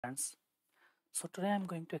Friends. So today I'm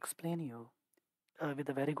going to explain you with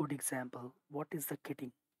a very good example what is the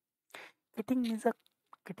kitting.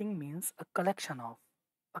 Kitting means a collection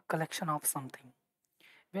of something.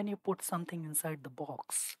 When you put something inside the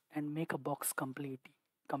box and make a box complete,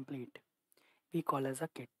 we call as a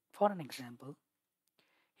kit. For an example,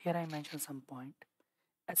 here I mention some point.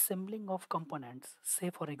 Assembling of components, say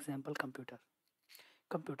for example computer,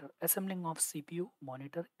 assembling of CPU,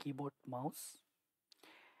 monitor, keyboard, mouse.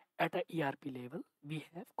 At a ERP level, we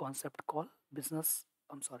have concept called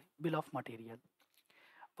bill of material.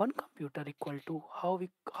 One computer equal to how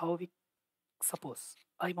we suppose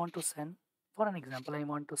I want to send, for an example, I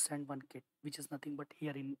want to send one kit, which is nothing but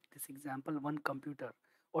here in this example, one computer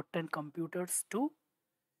or 10 computers to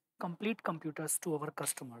complete computers to our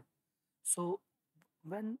customer. So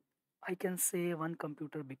when I can say one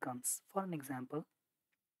computer becomes, for an example,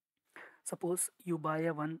 suppose you buy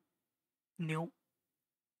a one new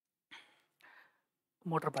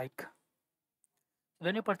motorbike.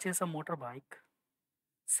 When you purchase a motorbike,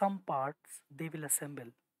 some parts they will assemble.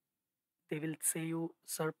 They will say you,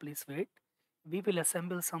 sir, please wait. We will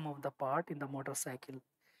assemble some of the part in the motorcycle.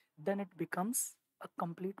 Then it becomes a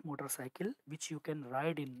complete motorcycle which you can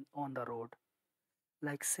ride in on the road.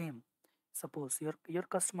 Like same, suppose your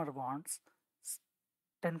customer wants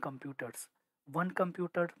 10 computers. One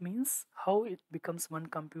computer means how it becomes one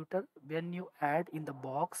computer when you add in the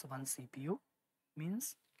box one CPU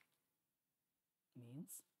means means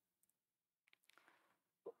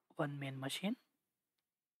one main machine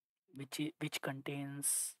which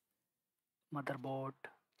contains motherboard,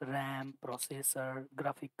 RAM, processor,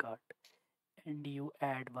 graphic card, and you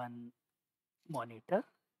add one monitor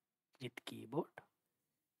with keyboard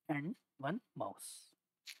and one mouse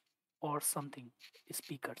or something,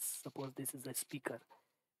 speakers. Suppose this is a speaker.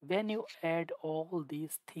 When you add all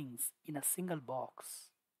these things in a single box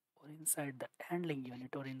or inside the handling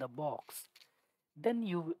unit or in the box, then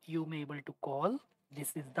you may able to call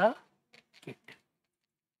this is the kit,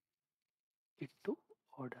 kit to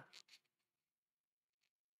order.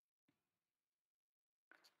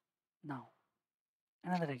 Now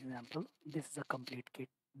another example, this is a complete kit.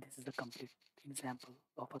 This is the complete example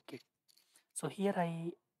of a kit. So here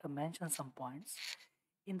I mention some points.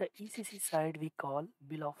 In the ECC side, we call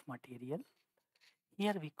bill of material.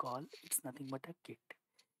 Here we call it's nothing but a kit.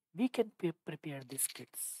 We can prepare these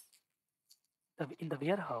kits. In the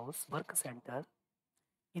warehouse work center,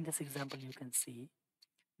 in this example, you can see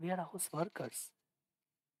warehouse workers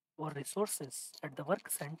or resources at the work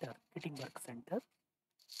center, kitting work center,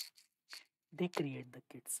 they create the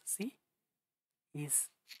kits. See, he's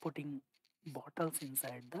putting bottles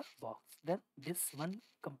inside the box. Then this one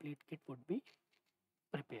complete kit would be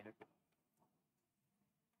prepared.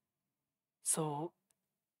 So,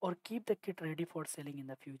 or keep the kit ready for selling in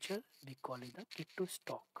the future, we call it the kit to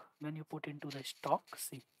stock. When you put into the stock,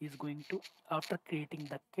 see, he's going to, after creating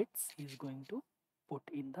the kits, he's going to put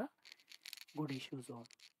in the good issues or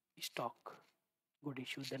stock. Good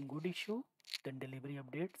issue, then good issue, then delivery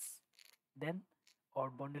updates, then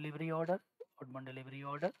outbound delivery order,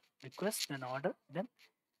 request, then order, then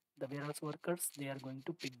the warehouse workers, they are going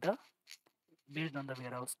to pick the, based on the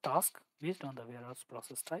warehouse task, based on the warehouse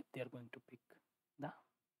process type, they are going to pick the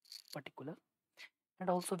particular. And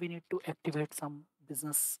also we need to activate some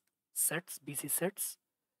business sets, BC sets.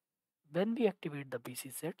 When we activate the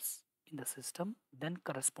BC sets in the system, then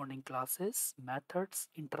corresponding classes, methods,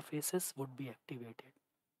 interfaces would be activated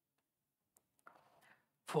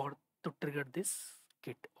for to trigger this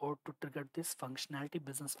kit or to trigger this functionality,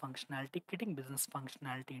 business functionality, kitting business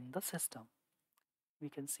functionality in the system. We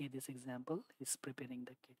can see this example is preparing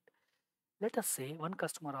the kit. Let us say one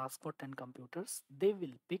customer asks for 10 computers, they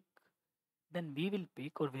will pick, then we will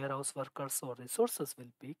pick, or warehouse workers or resources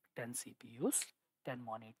will pick 10 CPUs, 10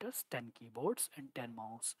 monitors, 10 keyboards, and 10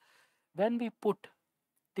 mouse. When we put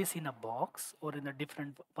this in a box or in a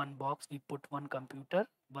different one box, we put one computer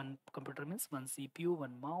means one CPU,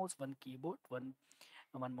 one mouse, one keyboard, one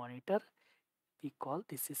monitor. We call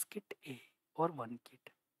this is kit A or one kit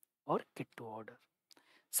or kit to order.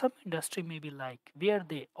 Some industry may be like where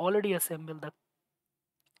they already assemble the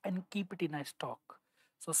and keep it in a stock.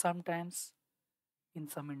 So sometimes in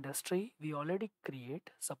some industry we already create,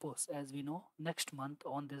 suppose as we know next month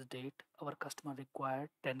on this date our customer required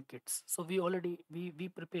 10 kits, so we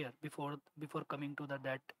prepare before coming to the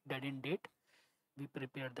that dead-end date, we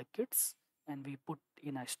prepare the kits and we put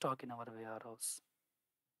in a stock in our warehouse.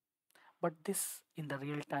 But this in the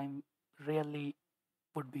real time rarely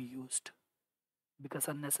would be used because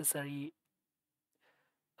unnecessary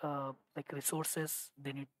like resources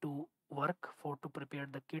they need to work for to prepare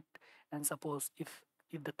the kit. And suppose if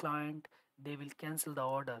if the client they will cancel the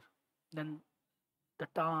order, then the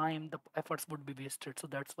time, the efforts would be wasted. So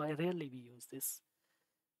that's why rarely we use this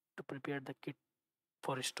to prepare the kit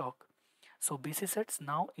for stock. So BC sets.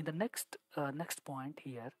 Now in the next point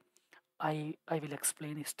here, I will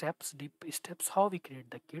explain steps, deep steps, how we create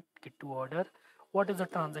the kit to order, what is the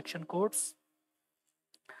transaction codes.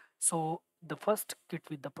 So the first, kit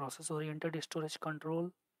with the process oriented storage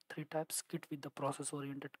control. Three types: kit with the process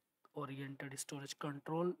oriented storage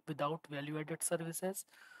control without value added services,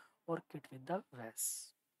 or kit with the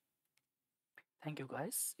VAS. Thank you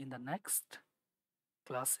guys. In the next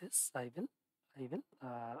classes, I will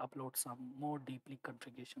upload some more deeply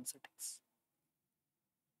configuration settings.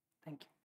 Thank you.